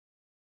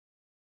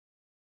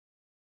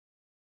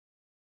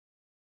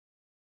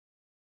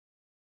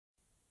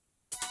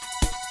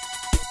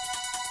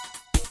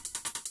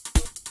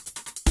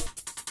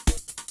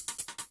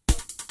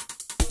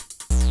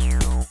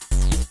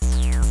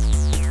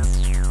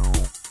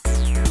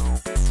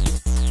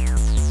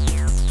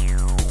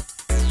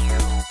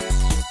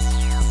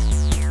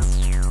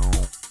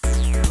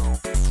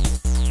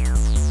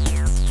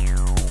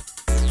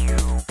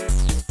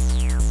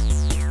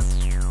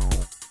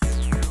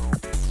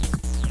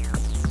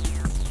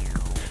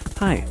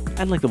Hi,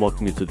 I'd like to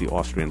welcome you to the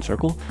Austrian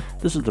Circle.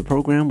 This is the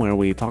program where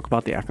we talk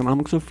about the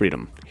economics of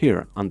freedom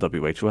here on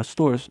WHUS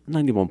Stores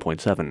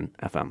 91.7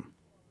 FM.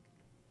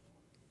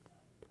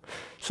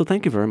 So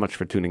thank you very much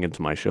for tuning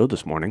into my show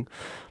this morning.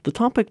 The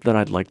topic that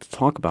I'd like to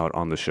talk about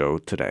on the show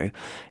today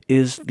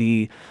is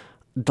the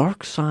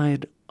dark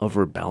side of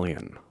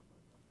rebellion.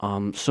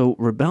 So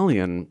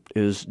rebellion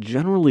is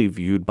generally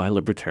viewed by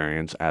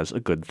libertarians as a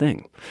good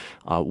thing.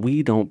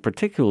 We don't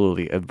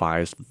particularly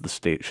advise that the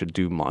state should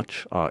do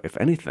much, if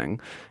anything.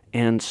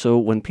 And so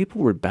when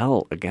people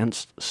rebel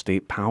against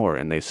state power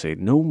and they say,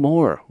 no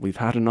more, we've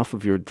had enough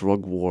of your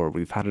drug war,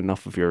 we've had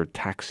enough of your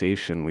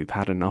taxation, we've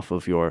had enough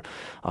of your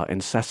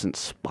incessant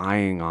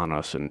spying on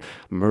us and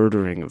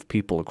murdering of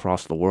people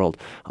across the world,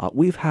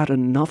 we've had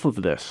enough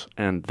of this,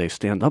 and they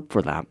stand up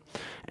for that,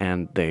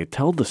 and they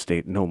tell the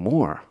state no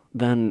more,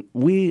 then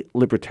we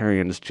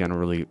libertarians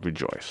generally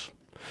rejoice.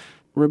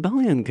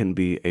 Rebellion can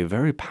be a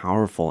very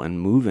powerful and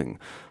moving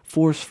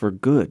force for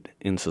good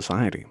in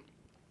society.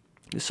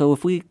 So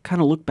if we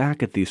kind of look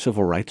back at the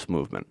civil rights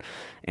movement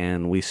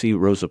and we see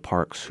Rosa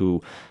Parks,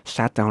 who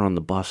sat down on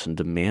the bus and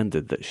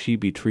demanded that she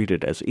be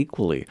treated as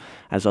equally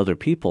as other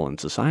people in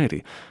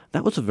society,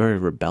 that was a very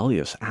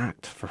rebellious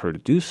act for her to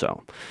do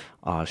so.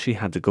 She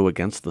had to go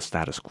against the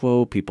status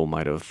quo. People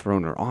might have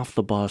thrown her off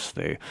the bus.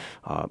 They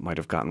might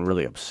have gotten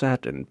really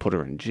upset and put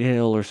her in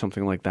jail or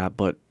something like that.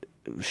 But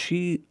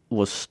she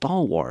was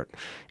stalwart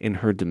in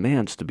her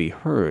demands to be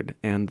heard,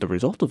 and the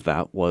result of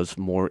that was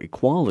more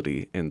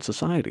equality in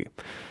society.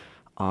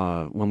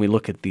 When we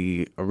look at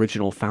the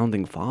original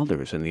founding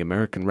fathers in the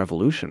American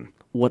Revolution,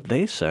 what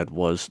they said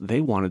was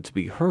they wanted to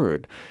be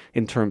heard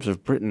in terms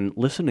of Britain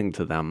listening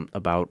to them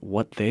about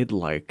what they'd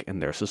like in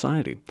their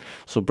society.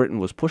 So Britain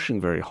was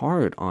pushing very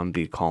hard on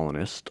the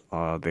colonists.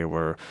 They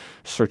were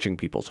searching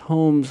people's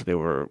homes. They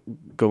were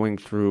going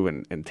through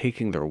and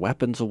taking their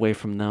weapons away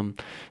from them.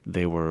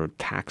 They were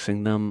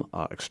taxing them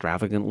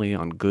extravagantly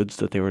on goods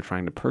that they were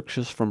trying to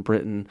purchase from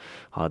Britain.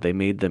 They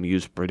made them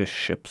use British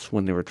ships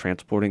when they were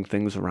transporting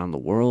things around the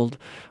world.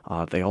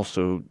 They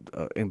also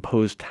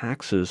imposed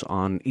taxes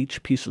on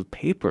each piece of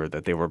paper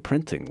that they were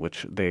printing,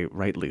 which they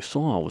rightly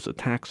saw was a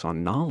tax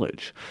on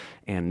knowledge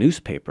and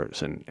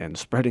newspapers and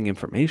spreading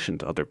information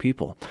to other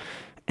people.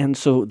 And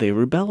so they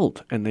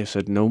rebelled, and they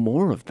said, no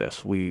more of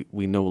this. We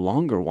no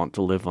longer want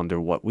to live under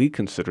what we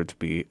consider to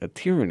be a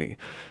tyranny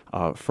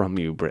from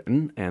you,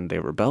 Britain. And they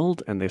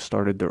rebelled, and they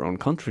started their own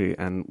country.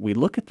 And we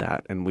look at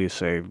that, and we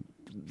say,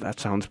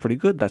 that sounds pretty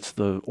good. That's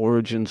the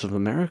origins of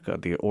America.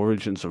 The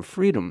origins of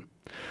freedom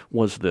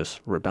was this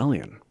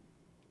rebellion.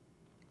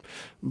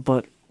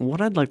 But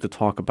what I'd like to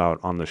talk about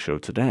on the show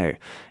today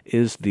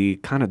is the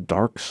kind of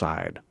dark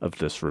side of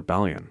this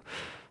rebellion.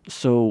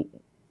 So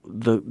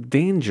the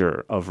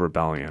danger of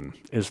rebellion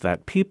is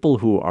that people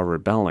who are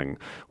rebelling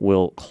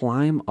will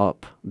climb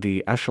up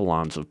the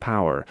echelons of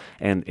power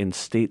and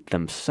instate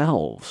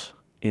themselves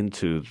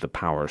into the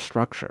power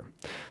structure.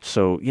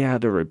 So yeah,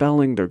 they're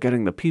rebelling, they're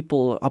getting the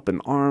people up in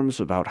arms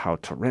about how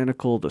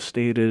tyrannical the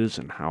state is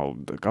and how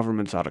the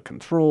government's out of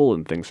control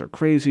and things are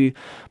crazy,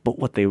 but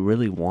what they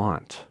really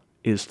want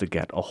is to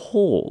get a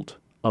hold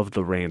of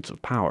the reins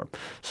of power.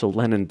 So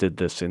Lenin did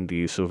this in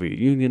the Soviet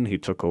Union. He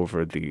took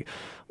over the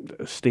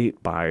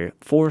state by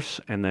force,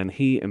 and then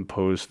he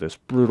imposed this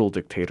brutal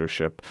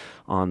dictatorship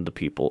on the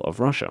people of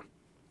Russia.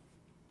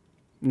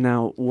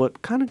 Now,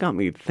 what kind of got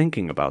me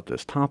thinking about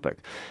this topic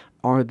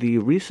are the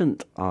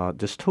recent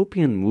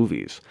dystopian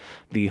movies,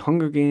 The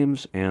Hunger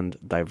Games and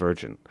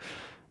Divergent.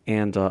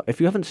 And if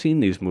you haven't seen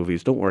these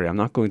movies, don't worry, I'm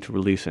not going to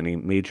release any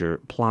major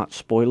plot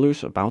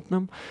spoilers about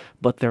them,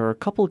 but there are a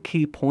couple of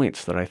key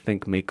points that I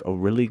think make a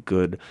really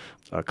good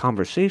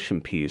conversation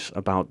piece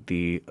about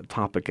the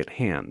topic at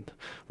hand,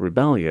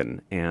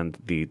 rebellion and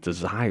the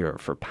desire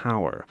for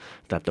power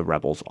that the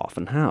rebels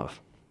often have.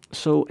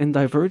 So in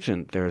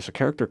Divergent, there's a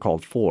character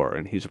called Four,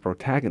 and he's a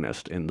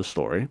protagonist in the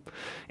story,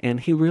 and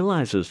he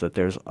realizes that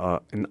there's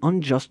an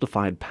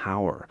unjustified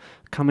power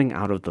coming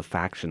out of the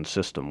faction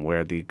system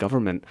where the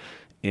government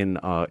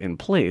in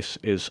place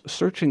is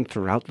searching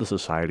throughout the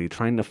society,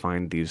 trying to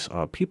find these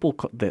people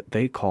that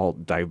they call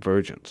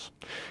divergents.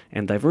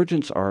 And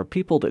divergents are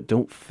people that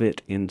don't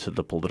fit into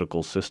the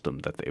political system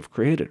that they've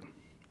created.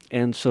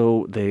 And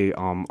so they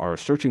are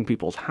searching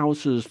people's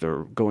houses,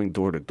 they're going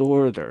door to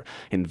door, they're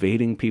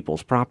invading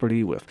people's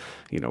property with,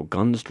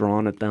 guns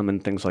drawn at them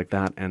and things like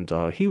that. And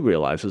he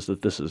realizes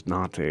that this is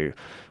not a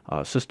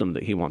system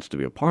that he wants to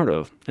be a part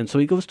of. And so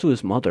he goes to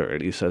his mother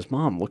and he says,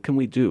 Mom, what can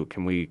we do?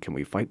 Can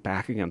we fight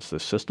back against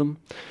this system?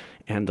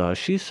 And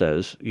she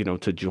says,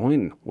 to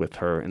join with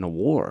her in a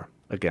war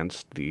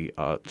against the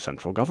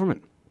central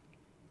government.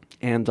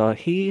 And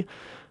he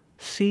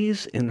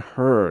sees in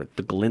her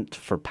the glint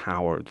for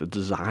power, the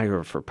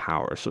desire for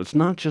power. So it's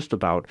not just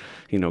about,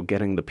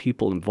 getting the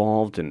people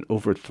involved and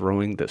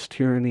overthrowing this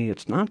tyranny.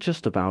 It's not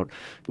just about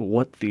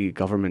what the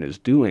government is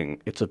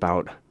doing. It's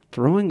about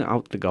throwing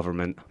out the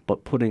government,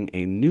 but putting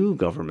a new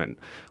government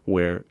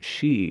where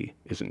she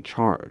is in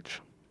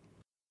charge.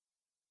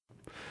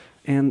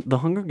 And the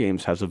Hunger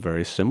Games has a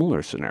very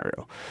similar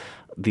scenario.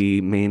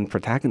 The main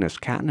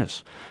protagonist,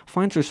 Katniss,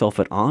 finds herself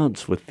at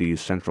odds with the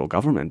central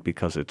government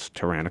because it's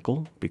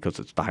tyrannical, because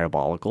it's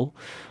diabolical.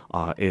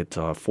 It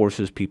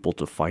forces people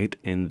to fight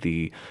in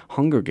the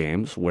Hunger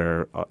Games,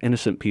 where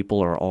innocent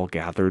people are all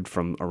gathered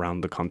from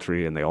around the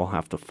country and they all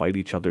have to fight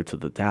each other to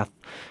the death.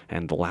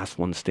 And the last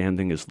one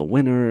standing is the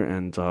winner.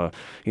 And,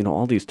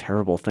 all these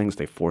terrible things.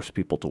 They force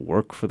people to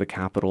work for the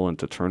capital and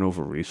to turn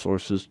over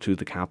resources to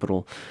the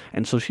capital.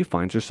 And so she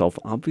finds herself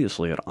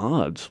obviously at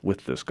odds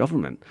with this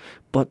government.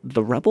 But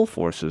the rebel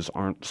forces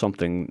aren't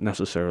something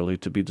necessarily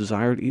to be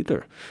desired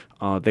either.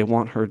 They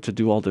want her to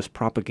do all this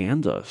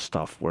propaganda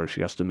stuff where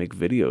she has to make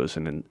videos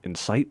and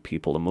incite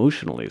people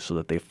emotionally so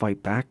that they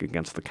fight back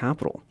against the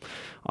capital.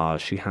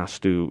 She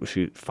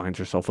finds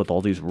herself with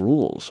all these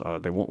rules.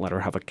 They won't let her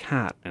have a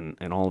cat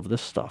and all of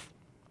this stuff.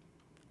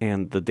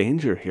 And the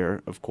danger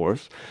here, of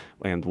course,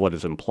 and what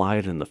is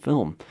implied in the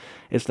film,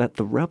 is that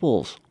the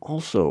rebels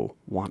also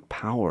want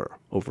power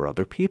over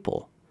other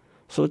people.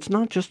 So it's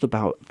not just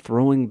about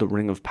throwing the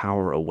ring of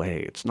power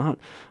away. It's not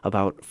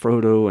about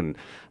Frodo and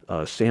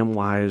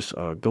Samwise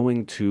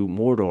going to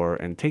Mordor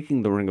and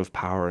taking the ring of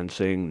power and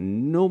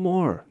saying, no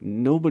more.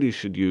 Nobody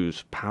should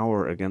use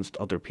power against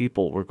other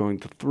people. We're going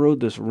to throw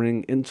this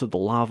ring into the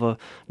lava,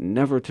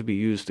 never to be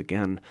used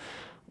again.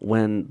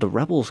 When the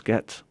rebels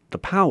get the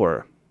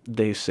power,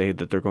 they say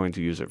that they're going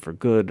to use it for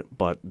good,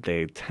 but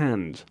they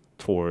tend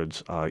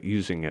towards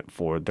using it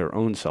for their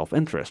own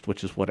self-interest,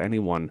 which is what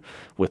anyone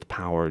with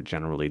power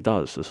generally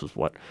does. This is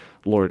what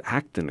Lord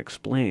Acton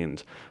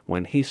explained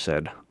when he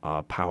said,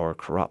 power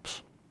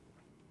corrupts.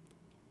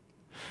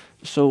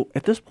 So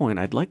at this point,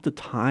 I'd like to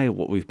tie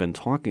what we've been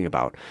talking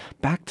about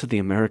back to the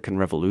American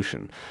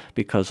Revolution,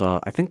 because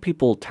I think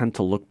people tend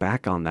to look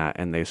back on that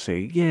and they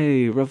say,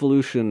 yay,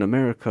 revolution,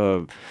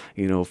 America,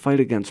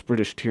 fight against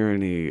British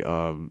tyranny,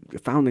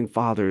 founding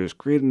fathers,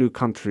 create a new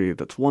country,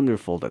 that's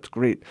wonderful, that's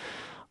great.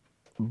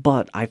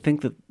 But I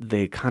think that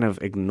they kind of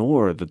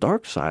ignore the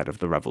dark side of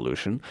the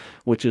revolution,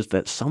 which is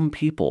that some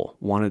people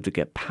wanted to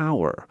get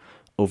power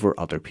over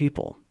other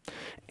people.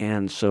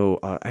 And so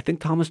I think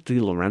Thomas D.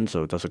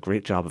 Lorenzo does a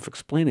great job of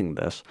explaining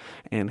this,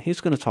 and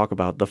he's going to talk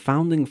about the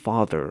founding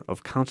father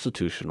of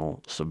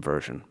constitutional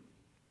subversion.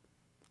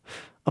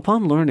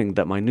 Upon learning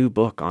that my new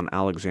book on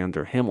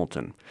Alexander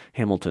Hamilton,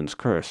 Hamilton's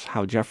Curse,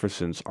 How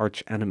Jefferson's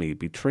Archenemy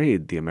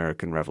Betrayed the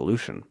American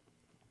Revolution,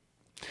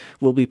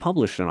 will be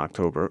published in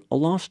October, a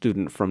law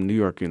student from New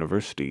York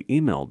University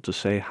emailed to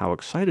say how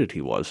excited he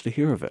was to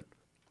hear of it.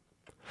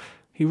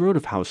 He wrote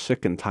of how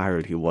sick and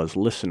tired he was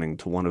listening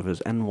to one of his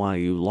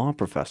NYU law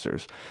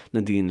professors,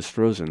 Nadine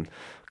Strozen,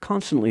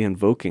 constantly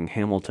invoking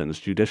Hamilton's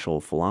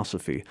judicial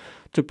philosophy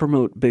to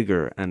promote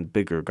bigger and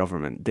bigger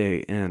government day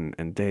in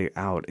and day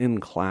out in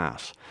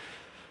class.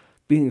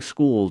 Being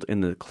schooled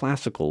in the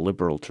classical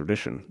liberal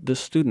tradition, this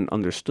student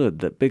understood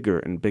that bigger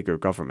and bigger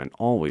government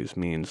always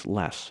means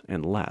less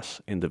and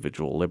less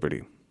individual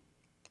liberty.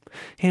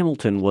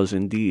 Hamilton was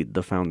indeed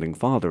the founding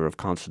father of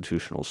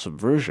constitutional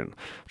subversion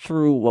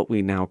through what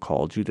we now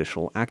call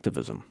judicial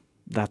activism.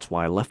 That's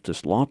why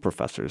leftist law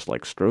professors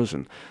like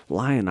Strozen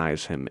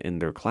lionize him in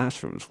their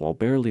classrooms while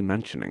barely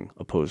mentioning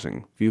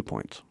opposing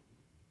viewpoints.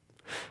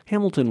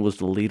 Hamilton was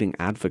the leading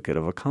advocate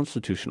of a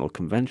constitutional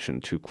convention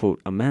to,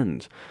 quote,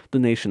 amend the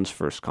nation's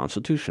first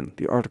constitution,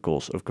 the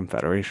Articles of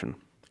Confederation.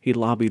 He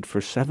lobbied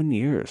for 7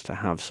 years to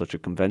have such a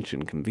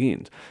convention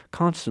convened,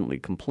 constantly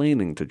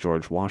complaining to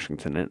George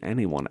Washington and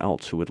anyone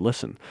else who would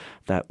listen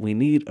that we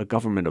need a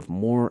government of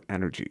more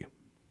energy.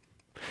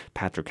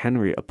 Patrick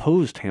Henry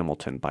opposed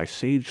Hamilton by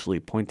sagely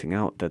pointing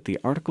out that the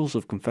Articles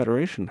of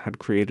Confederation had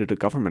created a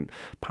government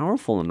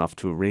powerful enough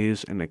to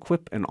raise and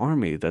equip an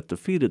army that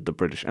defeated the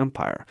British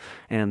Empire,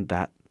 and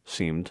that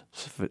seemed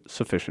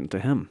sufficient to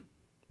him.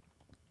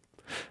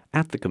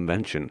 At the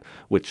convention,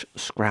 which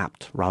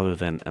scrapped rather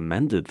than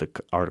amended the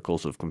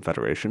Articles of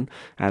Confederation,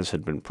 as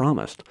had been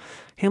promised,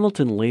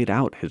 Hamilton laid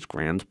out his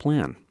grand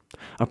plan.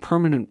 A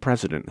permanent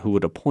president who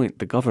would appoint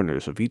the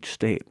governors of each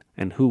state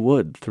and who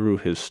would, through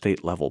his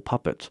state-level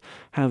puppets,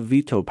 have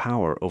veto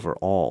power over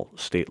all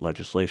state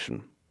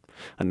legislation.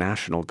 A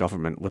national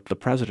government with the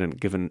president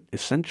given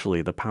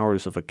essentially the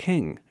powers of a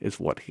king is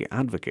what he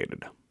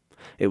advocated.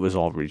 It was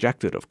all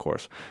rejected, of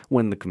course,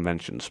 when the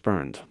convention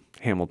spurned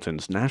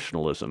Hamilton's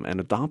nationalism and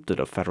adopted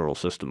a federal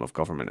system of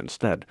government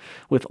instead,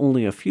 with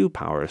only a few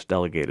powers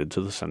delegated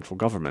to the central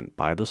government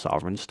by the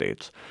sovereign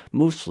states,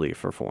 mostly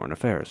for foreign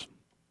affairs.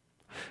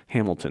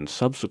 Hamilton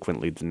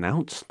subsequently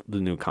denounced the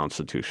new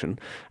Constitution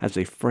as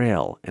a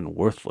frail and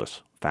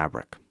worthless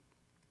fabric.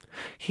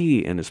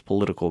 He and his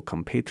political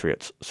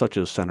compatriots, such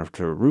as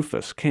Senator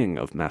Rufus King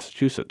of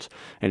Massachusetts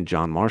and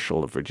John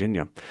Marshall of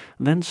Virginia,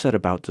 then set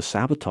about to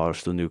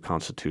sabotage the new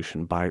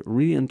Constitution by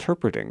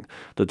reinterpreting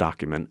the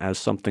document as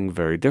something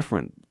very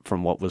different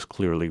from what was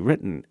clearly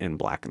written in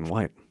black and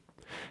white.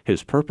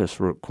 His purpose,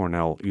 wrote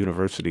Cornell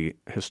University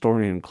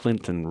historian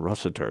Clinton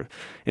Rossiter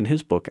in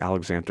his book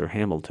Alexander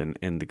Hamilton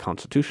and the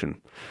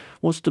Constitution,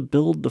 was to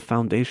build the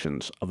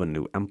foundations of a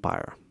new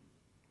empire.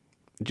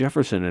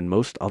 Jefferson and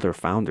most other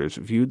founders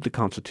viewed the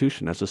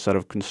Constitution as a set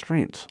of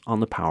constraints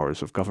on the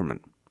powers of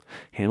government.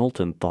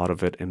 Hamilton thought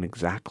of it in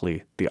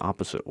exactly the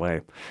opposite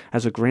way,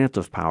 as a grant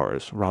of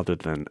powers rather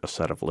than a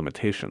set of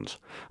limitations,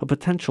 a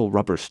potential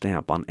rubber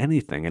stamp on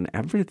anything and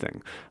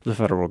everything the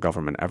federal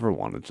government ever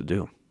wanted to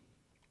do.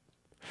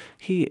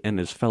 He and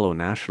his fellow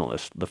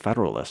nationalists, the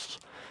Federalists,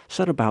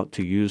 set about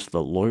to use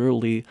the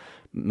lawyerly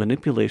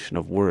manipulation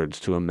of words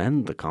to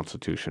amend the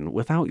Constitution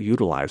without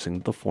utilizing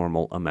the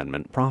formal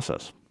amendment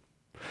process.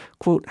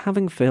 Quote,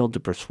 having failed to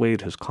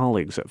persuade his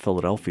colleagues at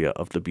Philadelphia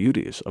of the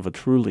beauties of a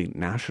truly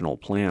national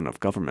plan of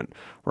government,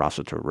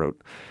 Rossiter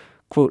wrote,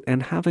 quote,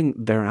 and having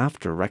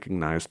thereafter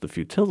recognized the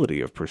futility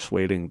of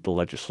persuading the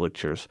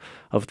legislatures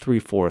of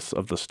 3/4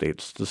 of the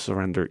states to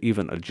surrender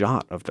even a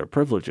jot of their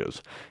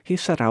privileges, he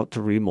set out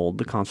to remold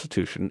the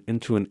Constitution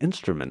into an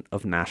instrument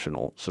of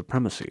national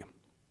supremacy.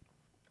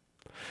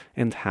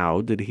 And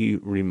how did he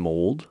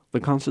remold the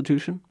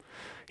Constitution?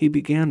 He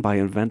began by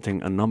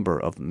inventing a number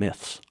of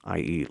myths,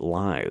 i.e.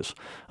 lies,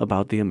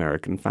 about the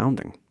American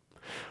founding.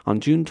 On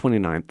June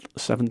 29,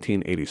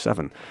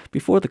 1787,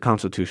 before the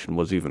Constitution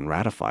was even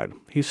ratified,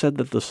 he said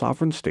that the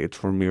sovereign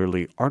states were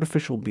merely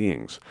artificial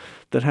beings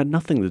that had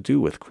nothing to do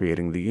with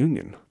creating the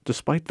Union,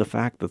 despite the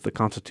fact that the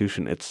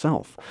Constitution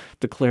itself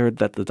declared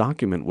that the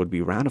document would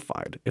be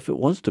ratified, if it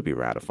was to be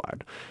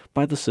ratified,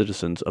 by the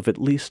citizens of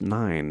at least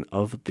 9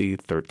 of the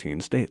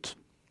 13 states.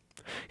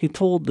 He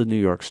told the New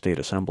York State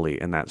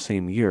Assembly in that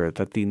same year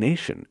that the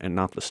nation, and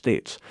not the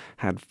states,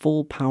 had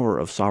full power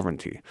of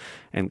sovereignty,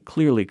 and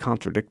clearly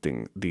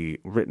contradicting the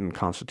written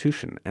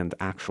Constitution and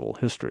actual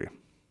history.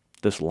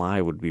 This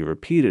lie would be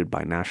repeated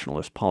by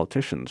nationalist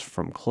politicians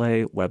from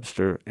Clay,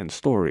 Webster, and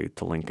Story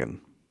to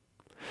Lincoln.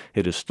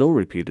 It is still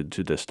repeated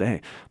to this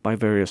day by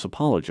various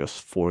apologists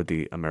for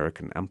the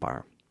American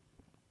empire.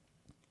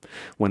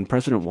 When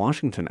President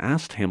Washington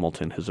asked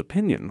Hamilton his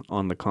opinion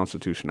on the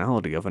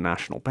constitutionality of a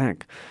national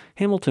bank,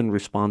 Hamilton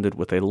responded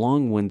with a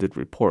long-winded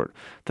report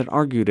that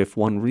argued if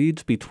one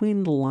reads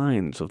between the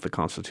lines of the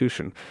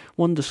Constitution,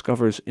 one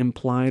discovers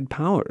implied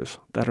powers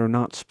that are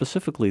not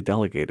specifically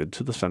delegated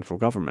to the central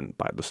government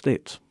by the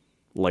states,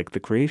 like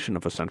the creation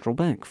of a central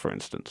bank, for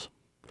instance.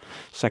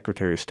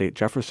 Secretary of State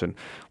Jefferson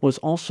was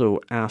also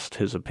asked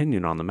his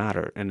opinion on the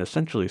matter and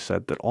essentially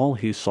said that all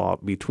he saw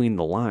between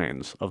the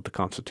lines of the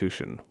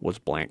Constitution was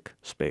blank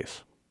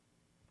space.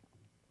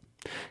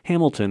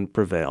 Hamilton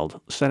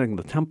prevailed, setting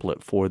the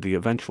template for the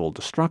eventual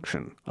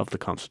destruction of the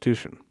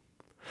Constitution.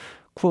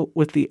 Quote,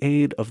 with the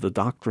aid of the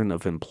doctrine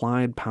of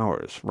implied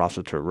powers,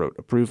 Rossiter wrote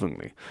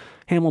approvingly,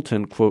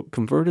 Hamilton, quote,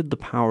 converted the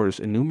powers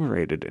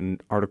enumerated in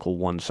Article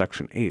 1,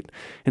 Section 8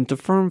 into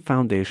firm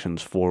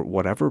foundations for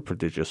whatever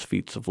prodigious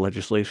feats of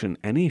legislation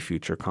any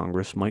future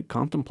Congress might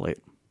contemplate.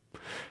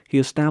 He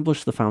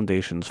established the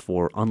foundations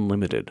for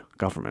unlimited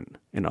government,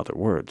 in other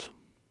words.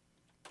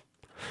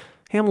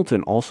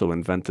 Hamilton also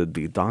invented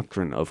the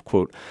doctrine of,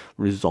 quote,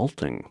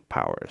 resulting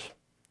powers.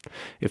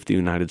 If the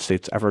United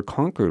States ever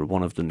conquered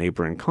one of the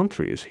neighboring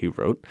countries, he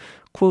wrote,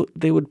 quote,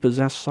 they would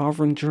possess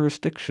sovereign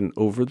jurisdiction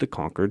over the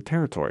conquered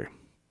territory.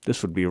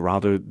 This would be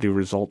rather the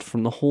result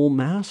from the whole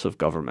mass of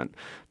government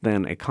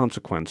than a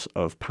consequence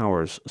of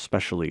powers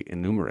specially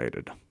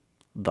enumerated.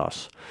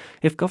 Thus,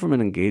 if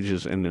government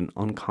engages in an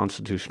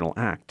unconstitutional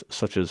act,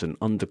 such as an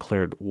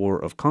undeclared war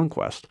of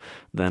conquest,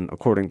 then,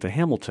 according to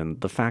Hamilton,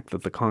 the fact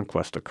that the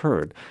conquest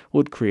occurred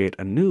would create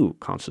a new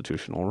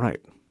constitutional right.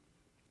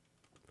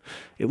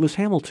 It was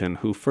Hamilton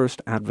who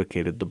first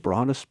advocated the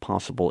broadest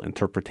possible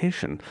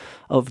interpretation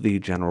of the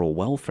General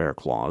Welfare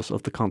Clause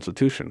of the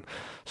Constitution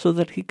so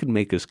that he could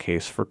make his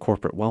case for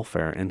corporate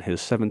welfare in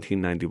his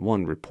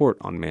 1791 Report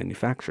on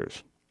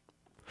Manufactures.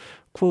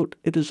 Quote,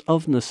 it is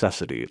of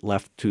necessity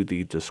left to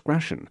the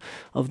discretion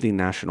of the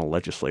national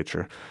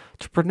legislature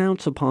to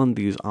pronounce upon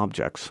these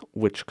objects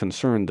which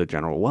concern the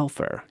general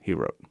welfare, he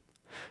wrote.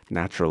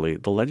 Naturally,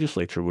 the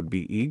legislature would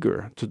be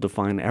eager to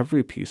define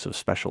every piece of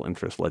special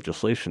interest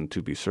legislation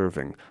to be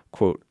serving,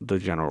 quote, the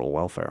general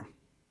welfare.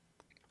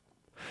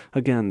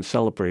 Again,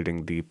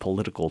 celebrating the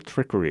political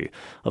trickery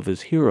of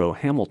his hero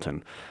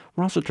Hamilton,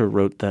 Rossiter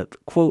wrote that,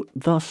 quote,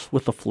 thus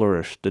with a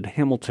flourish did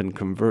Hamilton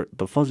convert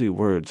the fuzzy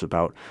words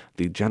about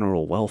the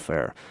general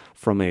welfare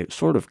from a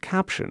sort of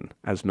caption,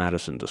 as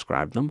Madison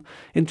described them,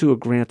 into a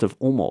grant of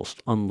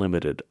almost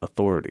unlimited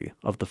authority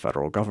of the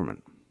federal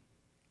government.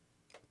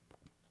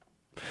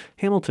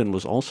 Hamilton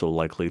was also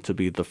likely to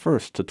be the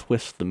first to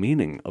twist the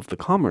meaning of the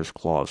Commerce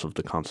Clause of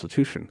the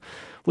Constitution,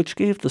 which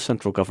gave the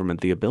central government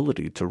the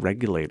ability to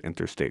regulate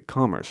interstate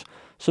commerce,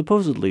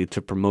 supposedly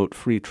to promote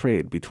free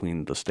trade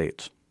between the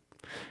states.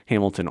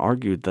 Hamilton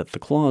argued that the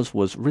clause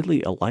was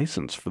really a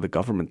license for the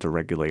government to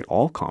regulate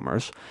all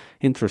commerce,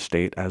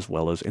 interstate as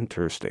well as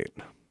interstate.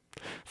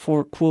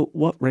 For, quote,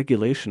 what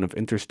regulation of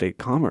interstate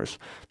commerce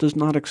does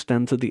not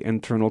extend to the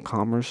internal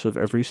commerce of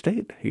every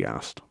state, he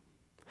asked.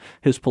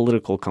 His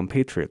political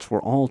compatriots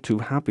were all too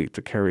happy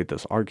to carry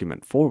this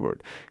argument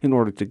forward in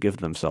order to give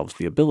themselves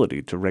the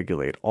ability to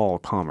regulate all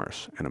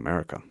commerce in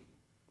America.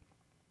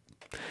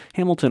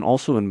 Hamilton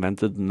also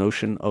invented the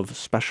notion of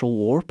special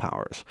war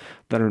powers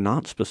that are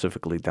not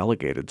specifically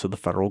delegated to the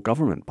federal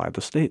government by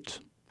the states.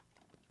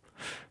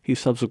 He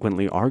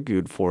subsequently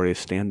argued for a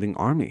standing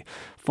army,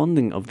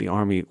 funding of the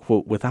army,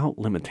 quote, without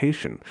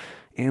limitation,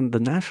 and the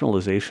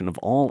nationalization of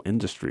all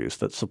industries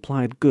that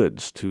supplied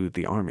goods to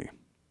the army.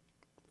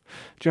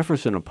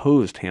 Jefferson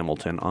opposed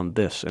Hamilton on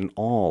this and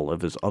all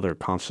of his other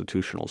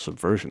constitutional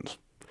subversions.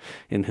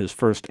 In his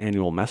first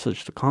annual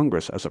message to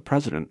Congress as a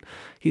president,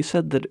 he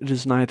said that it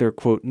is neither,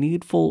 quote,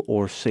 needful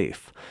or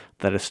safe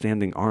that a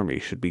standing army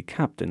should be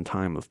kept in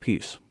time of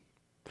peace.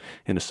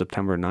 In a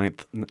September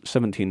 9th,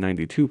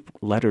 1792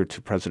 letter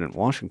to President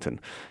Washington,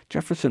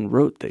 Jefferson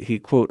wrote that he,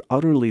 quote,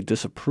 utterly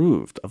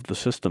disapproved of the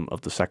system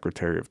of the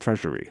Secretary of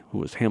Treasury, who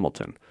was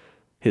Hamilton.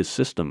 His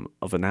system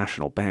of a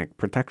national bank,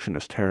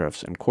 protectionist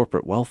tariffs, and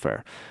corporate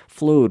welfare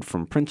flowed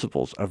from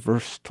principles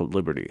averse to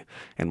liberty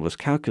and was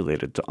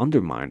calculated to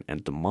undermine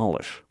and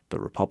demolish the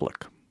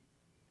Republic.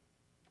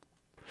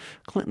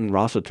 Clinton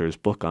Rossiter's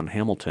book on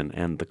Hamilton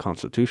and the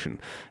Constitution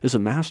is a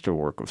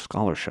masterwork of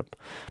scholarship,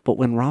 but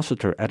when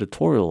Rossiter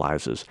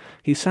editorializes,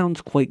 he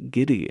sounds quite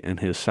giddy in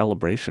his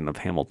celebration of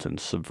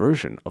Hamilton's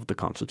subversion of the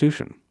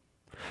Constitution.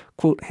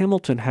 Quote,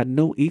 Hamilton had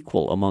no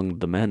equal among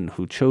the men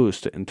who chose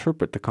to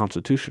interpret the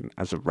Constitution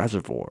as a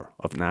reservoir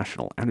of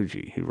national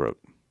energy, he wrote.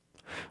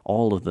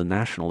 All of the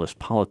nationalist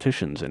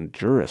politicians and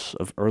jurists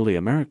of early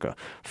America,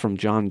 from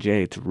John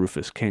Jay to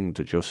Rufus King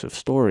to Joseph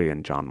Story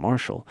and John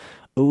Marshall,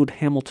 owed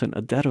Hamilton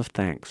a debt of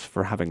thanks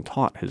for having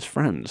taught his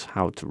friends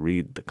how to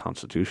read the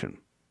Constitution.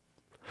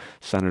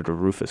 Senator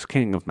Rufus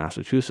King of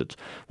Massachusetts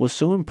was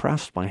so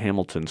impressed by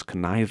Hamilton's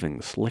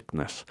conniving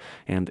slickness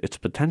and its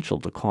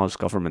potential to cause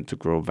government to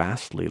grow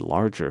vastly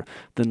larger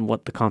than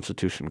what the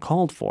Constitution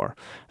called for,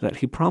 that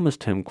he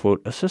promised him,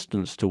 quote,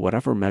 assistance to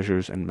whatever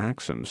measures and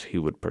maxims he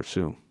would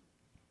pursue.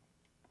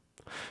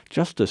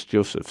 Justice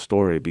Joseph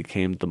Story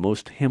became the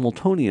most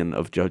Hamiltonian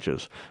of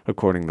judges,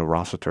 according to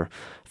Rossiter,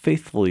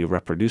 faithfully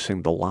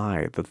reproducing the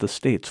lie that the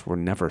states were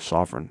never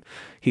sovereign.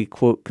 He,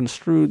 quote,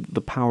 construed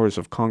the powers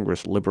of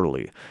Congress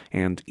liberally,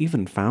 and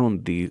even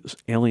found the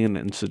Alien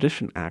and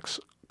Sedition Acts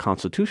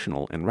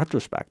constitutional in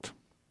retrospect.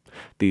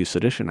 The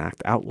Sedition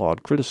Act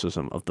outlawed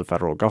criticism of the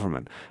federal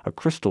government, a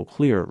crystal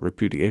clear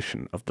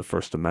repudiation of the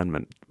First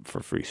Amendment for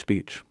free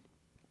speech.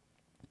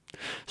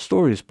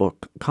 Story's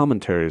book,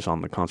 Commentaries on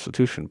the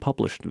Constitution,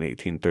 published in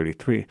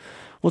 1833,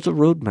 was a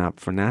roadmap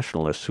for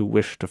nationalists who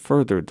wished to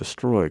further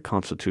destroy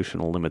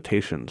constitutional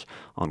limitations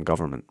on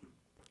government.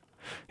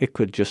 It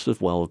could just as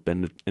well have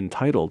been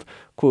entitled,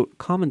 quote,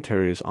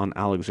 Commentaries on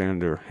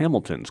Alexander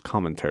Hamilton's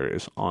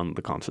Commentaries on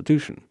the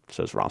Constitution,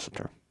 says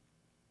Rossiter.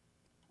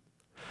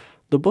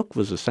 The book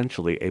was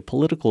essentially a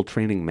political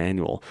training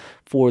manual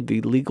for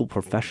the legal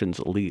profession's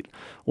elite,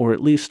 or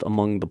at least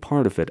among the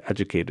part of it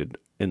educated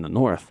in the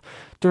North,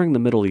 during the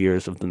middle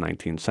years of the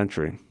 19th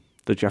century.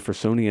 The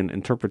Jeffersonian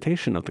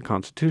interpretation of the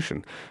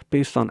Constitution,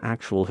 based on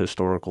actual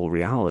historical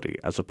reality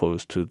as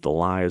opposed to the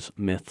lies,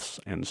 myths,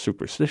 and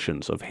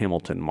superstitions of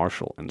Hamilton,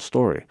 Marshall, and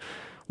Story,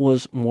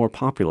 was more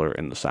popular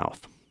in the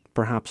South.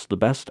 Perhaps the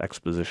best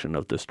exposition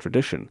of this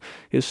tradition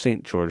is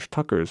St. George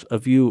Tucker's A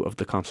View of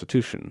the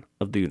Constitution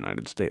of the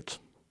United States.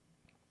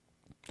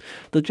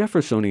 The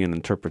Jeffersonian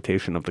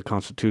interpretation of the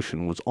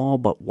Constitution was all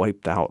but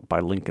wiped out by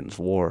Lincoln's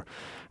War,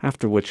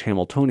 after which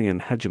Hamiltonian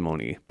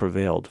hegemony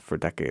prevailed for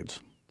decades.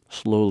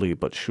 Slowly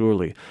but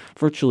surely,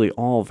 virtually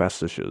all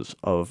vestiges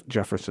of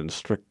Jefferson's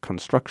strict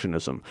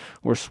constructionism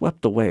were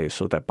swept away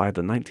so that by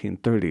the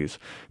 1930s,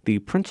 the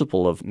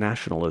principle of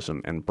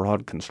nationalism and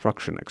broad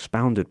construction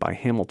expounded by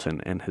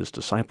Hamilton and his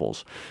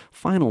disciples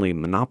finally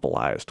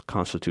monopolized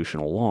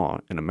constitutional law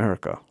in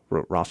America,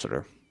 wrote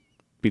Rossiter.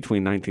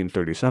 Between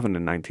 1937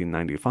 and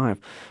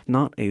 1995,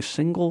 not a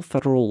single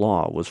federal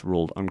law was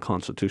ruled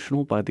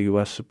unconstitutional by the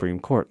U.S. Supreme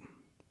Court.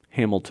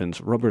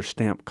 Hamilton's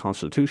rubber-stamp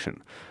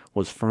Constitution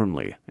was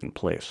firmly in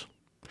place.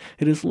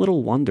 It is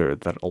little wonder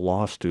that a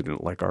law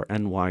student like our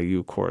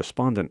NYU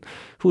correspondent,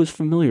 who is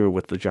familiar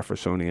with the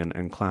Jeffersonian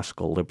and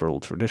classical liberal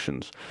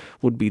traditions,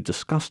 would be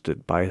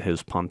disgusted by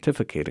his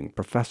pontificating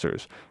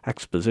professors'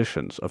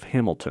 expositions of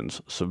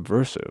Hamilton's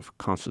subversive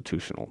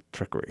constitutional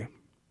trickery.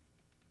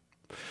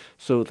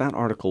 So that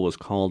article was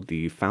called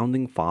The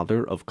Founding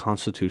Father of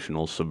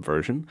Constitutional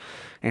Subversion,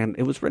 and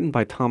it was written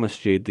by Thomas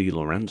J.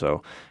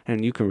 DiLorenzo,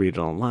 and you can read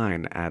it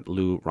online at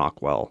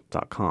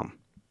lewrockwell.com.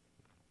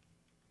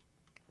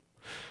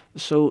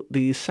 So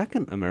the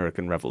Second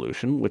American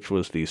Revolution, which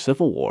was the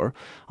Civil War,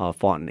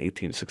 fought in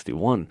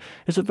 1861,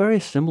 is a very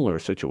similar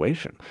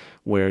situation,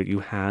 where you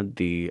had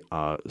the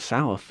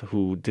South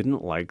who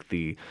didn't like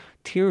the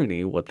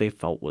tyranny, what they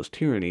felt was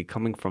tyranny,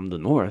 coming from the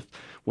North,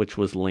 which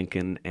was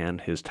Lincoln and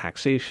his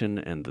taxation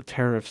and the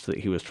tariffs that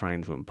he was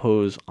trying to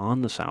impose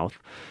on the South.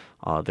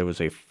 There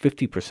was a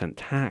 50%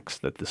 tax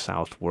that the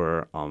South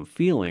were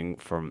feeling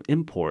from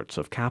imports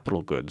of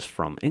capital goods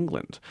from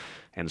England.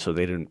 And so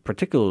they didn't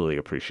particularly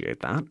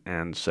appreciate that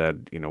and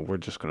said, we're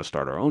just going to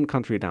start our own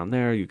country down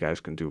there. You guys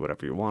can do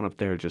whatever you want up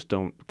there. Just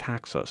don't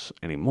tax us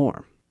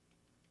anymore.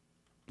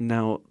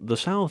 Now, the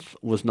South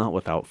was not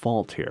without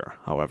fault here,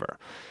 however.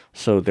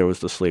 So there was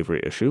the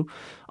slavery issue,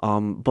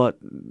 but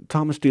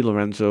Thomas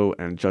DiLorenzo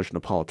and Judge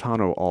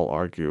Napolitano all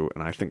argue,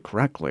 and I think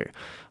correctly,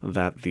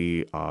 that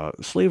the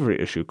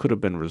slavery issue could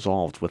have been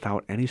resolved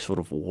without any sort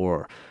of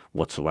war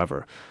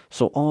whatsoever.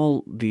 So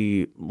all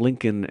the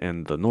Lincoln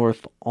and the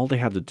North, all they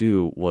had to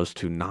do was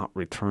to not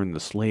return the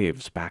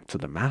slaves back to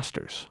their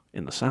masters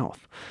in the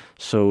South.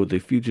 So the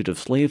Fugitive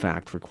Slave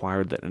Act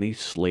required that any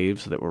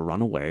slaves that were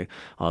run away,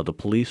 the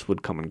police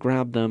would come and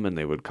grab them, and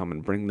they would come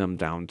and bring them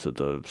down to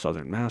the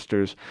Southern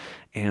masters,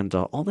 and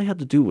all they had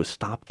to do was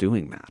stop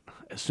doing that.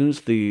 As soon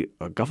as the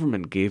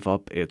government gave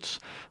up its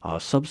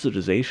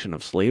subsidization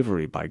of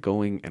slavery by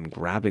going and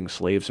grabbing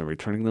slaves and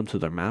returning them to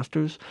their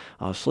masters,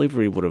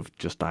 slavery would have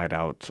just died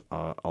out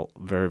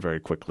very, very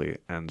quickly.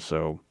 And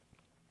so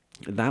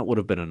that would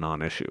have been a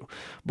non-issue.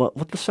 But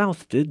what the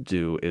South did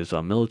do is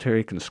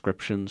military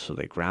conscription, so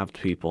they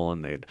grabbed people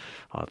and they'd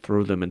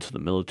throw them into the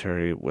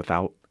military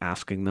without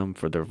asking them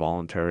for their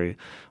voluntary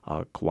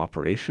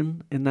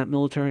cooperation in that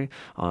military.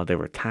 They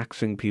were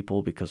taxing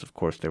people because, of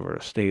course, they were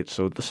a state.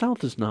 So the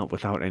South is not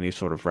without any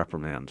sort of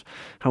reprimand.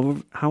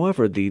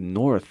 However, the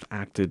North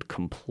acted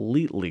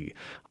completely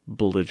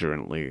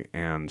belligerently,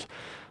 and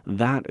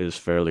that is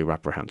fairly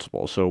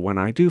reprehensible. So when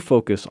I do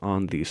focus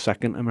on the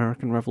Second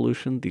American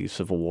Revolution, the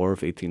Civil War of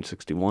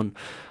 1861,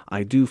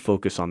 I do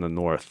focus on the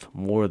North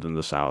more than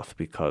the South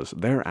because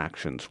their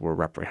actions were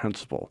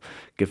reprehensible,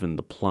 given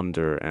the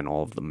plunder and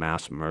all of the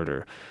mass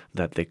murder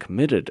that they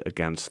committed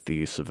against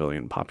the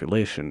civilian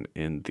population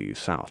in the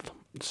South.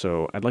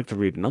 So I'd like to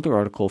read another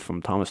article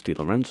from Thomas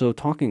DiLorenzo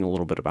talking a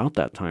little bit about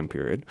that time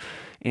period,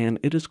 and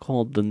it is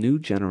called The New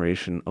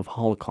Generation of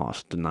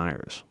Holocaust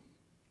Deniers.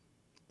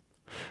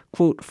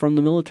 Quote, "From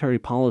the military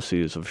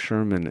policies of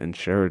Sherman and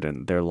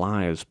Sheridan, there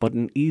lies but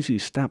an easy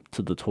step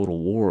to the total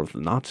war of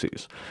the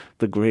Nazis,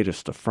 the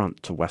greatest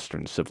affront to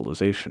Western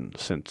civilization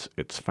since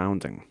its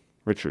founding."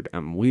 Richard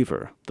M.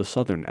 Weaver, The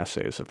Southern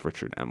Essays of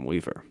Richard M.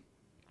 Weaver.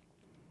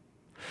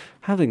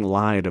 Having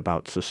lied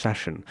about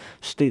secession,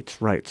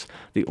 states' rights,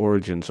 the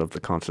origins of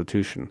the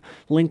Constitution,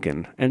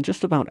 Lincoln, and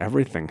just about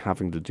everything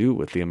having to do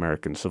with the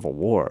American Civil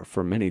War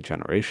for many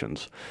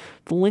generations,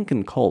 the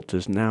Lincoln cult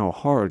is now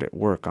hard at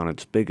work on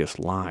its biggest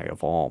lie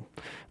of all,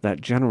 that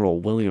General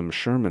William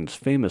Sherman's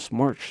famous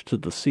march to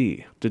the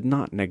sea did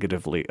not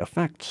negatively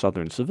affect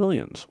Southern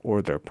civilians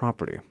or their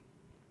property.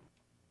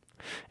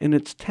 In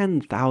its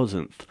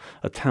 10,000th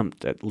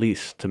attempt, at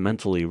least, to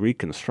mentally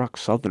reconstruct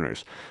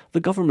Southerners,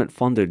 the government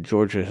funded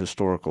Georgia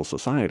Historical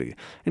Society,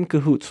 in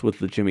cahoots with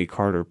the Jimmy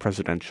Carter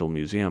Presidential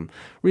Museum,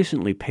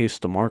 recently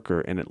pasted a marker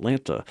in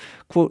Atlanta,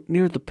 quote,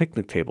 "near the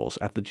picnic tables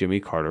at the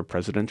Jimmy Carter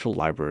Presidential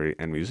Library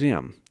and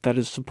Museum, that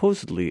is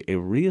supposedly a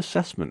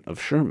reassessment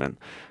of Sherman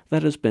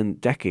that has been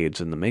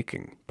decades in the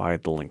making by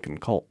the Lincoln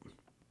cult."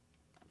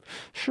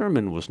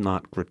 Sherman was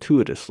not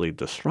gratuitously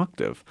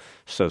destructive,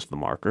 says the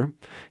marker.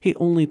 He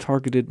only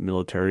targeted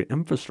military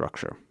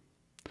infrastructure.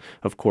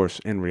 Of course,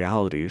 in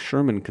reality,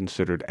 Sherman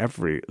considered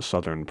every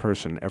Southern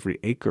person, every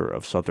acre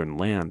of Southern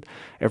land,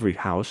 every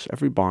house,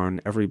 every barn,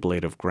 every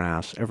blade of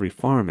grass, every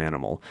farm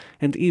animal,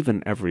 and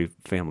even every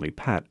family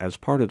pet as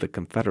part of the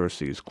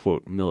Confederacy's,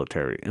 quote,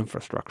 military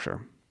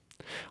infrastructure.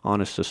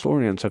 Honest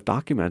historians have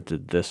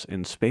documented this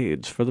in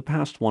spades for the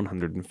past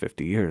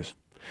 150 years.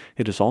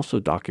 It is also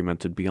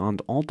documented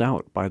beyond all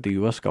doubt by the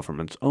U.S.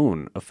 government's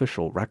own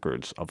official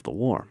records of the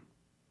war.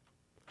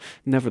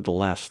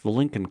 Nevertheless, the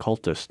Lincoln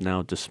cultists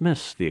now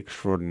dismiss the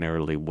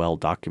extraordinarily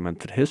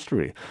well-documented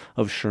history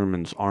of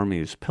Sherman's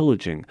armies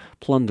pillaging,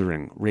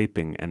 plundering,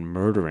 raping, and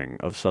murdering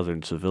of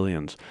Southern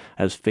civilians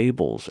as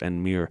fables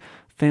and mere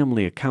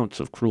family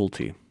accounts of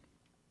cruelty.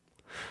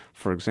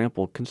 For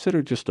example,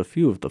 consider just a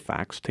few of the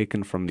facts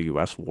taken from the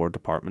U.S. War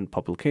Department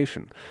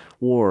publication,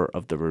 War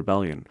of the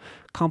Rebellion,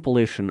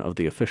 compilation of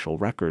the official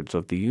records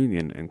of the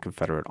Union and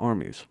Confederate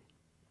armies.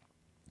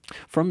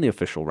 From the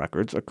official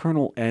records, a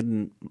Colonel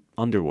Ed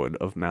Underwood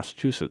of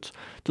Massachusetts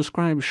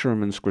describes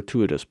Sherman's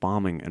gratuitous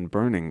bombing and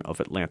burning of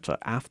Atlanta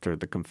after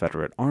the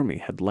Confederate Army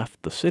had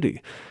left the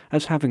city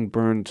as having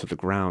burned to the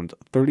ground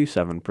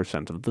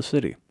 37% of the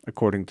city,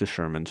 according to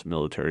Sherman's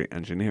military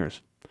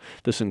engineers.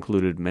 This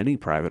included many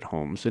private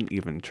homes and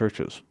even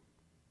churches.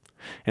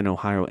 An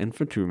Ohio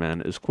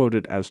infantryman is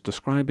quoted as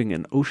describing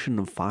an ocean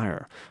of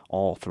fire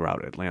all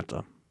throughout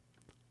Atlanta.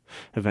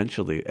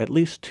 Eventually, at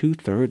least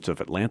 2/3 of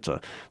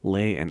Atlanta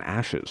lay in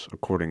ashes,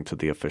 according to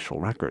the official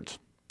records.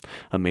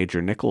 A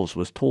Major Nichols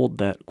was told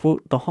that,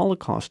 quote, "the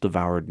Holocaust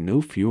devoured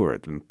no fewer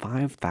than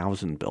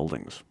 5,000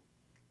 buildings."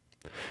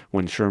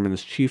 When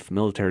Sherman's chief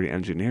military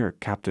engineer,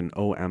 Captain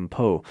O.M.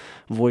 Poe,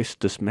 voiced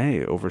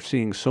dismay over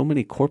seeing so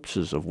many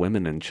corpses of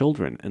women and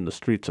children in the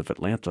streets of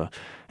Atlanta,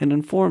 and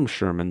informed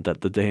Sherman that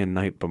the day and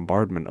night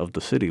bombardment of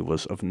the city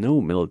was of no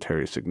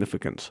military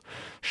significance,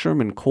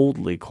 Sherman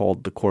coldly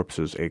called the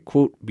corpses a,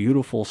 quote,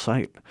 "beautiful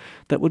sight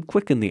that would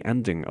quicken the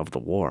ending of the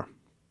war."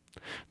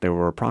 There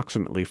were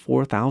approximately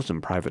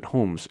 4,000 private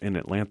homes in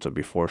Atlanta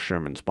before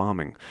Sherman's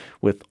bombing,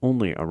 with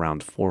only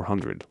around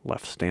 400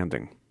 left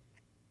standing.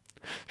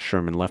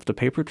 Sherman left a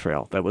paper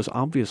trail that was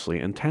obviously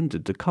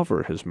intended to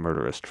cover his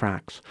murderous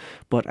tracks,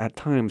 but at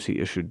times he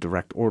issued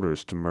direct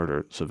orders to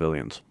murder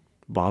civilians.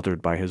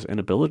 Bothered by his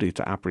inability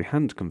to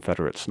apprehend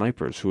Confederate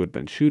snipers who had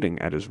been shooting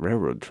at his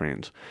railroad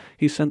trains,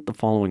 he sent the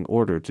following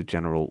order to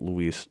General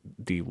Louis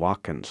D.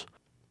 Watkins.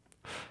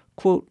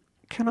 Quote,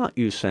 "Cannot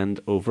you send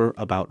over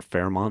about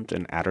Fairmont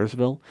and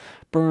Addersville,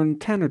 burn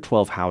 10 or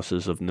 12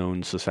 houses of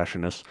known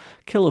secessionists,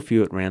 kill a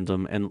few at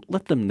random, and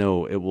let them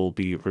know it will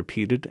be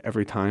repeated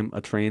every time a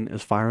train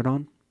is fired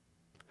on?"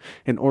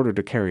 In order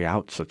to carry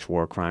out such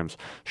war crimes,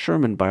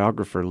 Sherman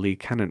biographer Lee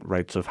Kennett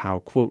writes of how,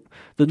 quote,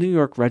 "the New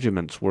York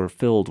regiments were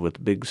filled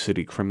with big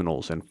city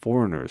criminals and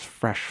foreigners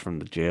fresh from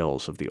the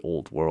jails of the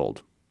Old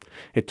World.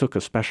 It took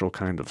a special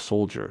kind of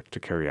soldier to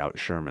carry out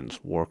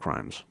Sherman's war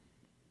crimes."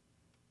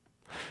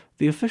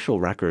 The official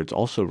records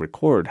also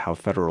record how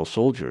federal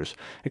soldiers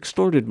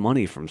extorted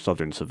money from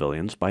Southern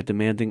civilians by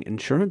demanding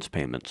insurance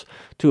payments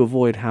to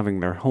avoid having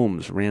their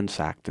homes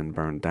ransacked and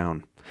burned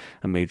down.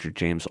 A Major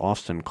James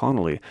Austin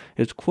Connolly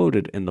is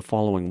quoted in the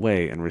following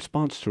way in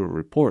response to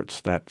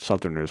reports that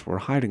Southerners were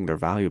hiding their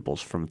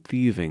valuables from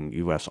thieving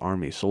U.S.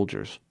 Army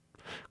soldiers.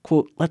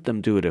 Quote, "Let them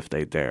do it if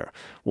they dare.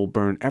 We'll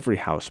burn every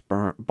house,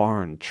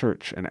 barn,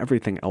 church, and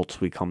everything else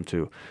we come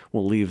to.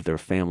 We'll leave their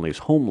families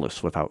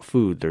homeless without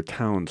food. Their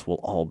towns will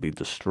all be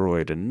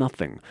destroyed, and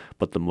nothing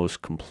but the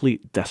most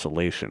complete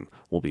desolation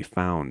will be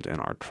found in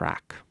our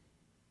track."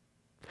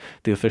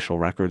 The official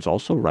records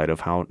also write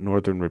of how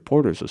Northern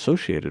reporters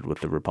associated with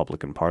the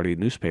Republican Party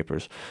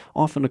newspapers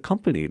often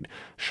accompanied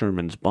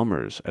Sherman's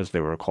bummers, as they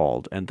were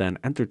called, and then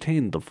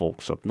entertained the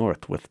folks up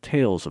north with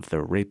tales of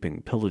their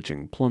raping,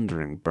 pillaging,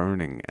 plundering,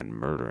 burning, and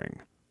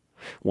murdering.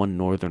 One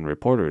Northern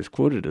reporter is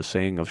quoted as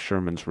saying of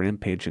Sherman's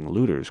rampaging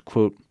looters,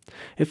 quote,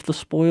 "If the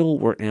spoil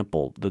were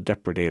ample, the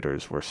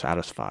depredators were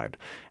satisfied,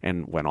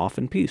 and went off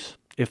in peace.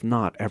 If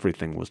not,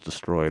 everything was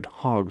destroyed.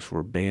 Hogs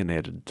were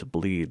bayoneted to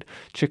bleed,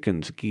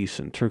 chickens, geese,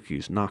 and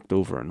turkeys knocked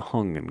over and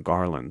hung in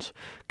garlands.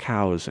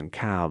 Cows and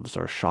calves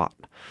are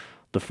shot.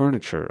 The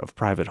furniture of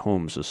private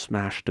homes is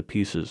smashed to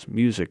pieces.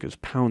 Music is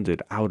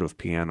pounded out of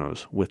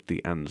pianos with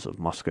the ends of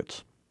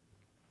muskets."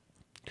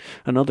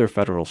 Another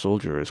federal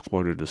soldier is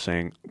quoted as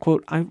saying,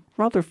 quote, "I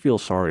rather feel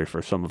sorry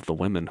for some of the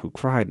women who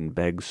cried and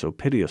begged so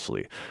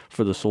piteously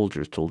for the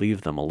soldiers to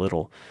leave them a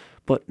little.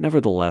 But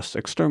nevertheless,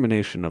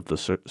 extermination of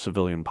the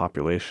civilian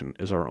population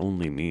is our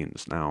only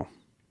means now."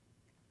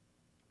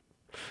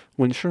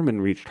 When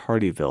Sherman reached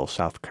Hardeeville,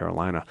 South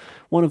Carolina,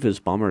 one of his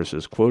bummers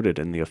is quoted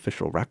in the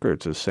official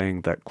records as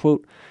saying that,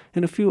 quote,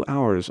 "In a few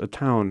hours a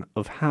town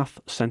of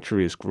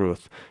half-century's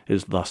growth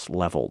is thus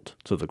leveled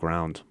to the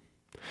ground."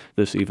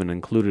 This even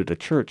included a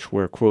church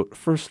where, quote,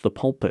 "first the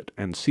pulpit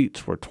and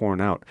seats were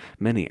torn out,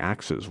 many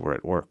axes were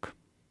at work."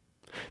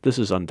 This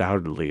is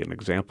undoubtedly an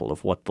example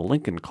of what the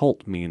Lincoln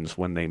cult means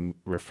when they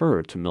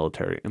refer to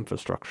military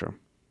infrastructure.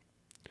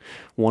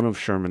 One of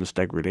Sherman's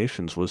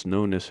degradations was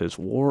known as his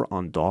War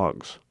on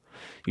Dogs.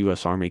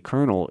 U.S. Army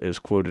Colonel is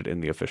quoted in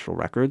the official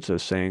records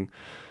as saying,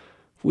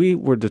 "We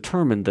were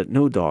determined that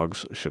no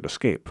dogs should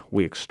escape.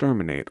 We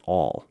exterminate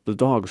all. The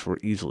dogs were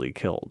easily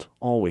killed.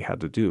 All we had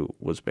to do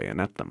was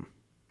bayonet them."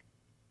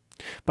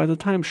 By the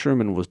time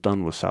Sherman was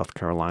done with South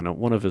Carolina,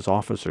 one of his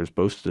officers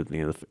boasted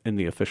in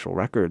the official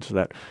records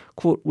that,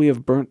 quote, "We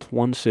have burnt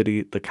one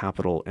city, the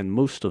capital, and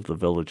most of the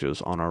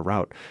villages on our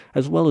route,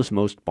 as well as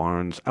most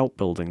barns,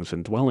 outbuildings,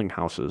 and dwelling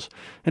houses,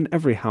 and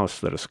every house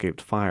that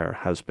escaped fire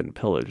has been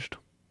pillaged."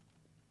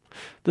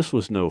 This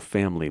was no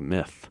family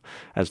myth,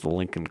 as the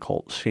Lincoln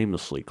cult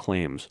shamelessly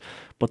claims,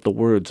 but the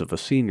words of a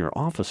senior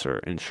officer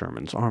in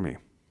Sherman's army.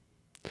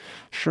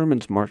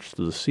 Sherman's march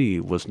to the sea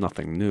was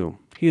nothing new.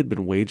 He had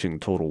been waging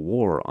total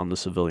war on the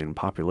civilian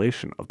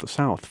population of the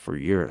South for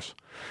years.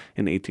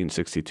 In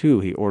 1862,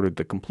 he ordered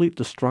the complete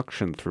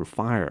destruction through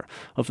fire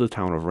of the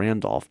town of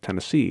Randolph,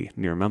 Tennessee,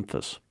 near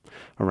Memphis.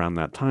 Around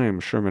that time,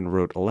 Sherman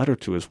wrote a letter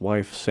to his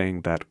wife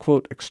saying that,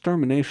 quote,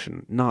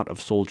 "extermination not of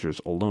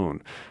soldiers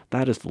alone,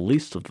 that is the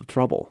least of the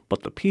trouble,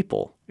 but the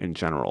people, in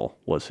general,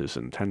 was his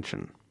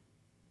intention."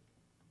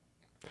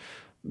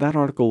 That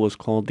article was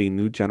called "The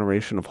New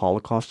Generation of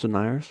Holocaust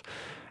Deniers,"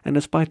 and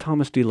it's by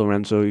Thomas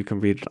DiLorenzo. You can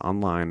read it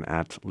online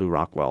at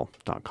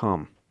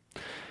LouRockwell.com.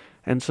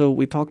 And so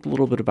we talked a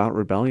little bit about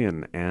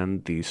rebellion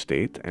and the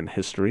state and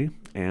history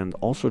and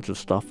all sorts of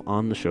stuff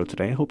on the show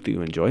today. I hope that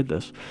you enjoyed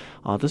this.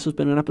 This has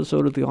been an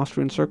episode of the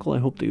Austrian Circle. I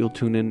hope that you'll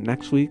tune in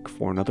next week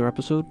for another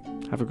episode.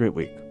 Have a great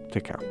week.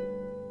 Take care.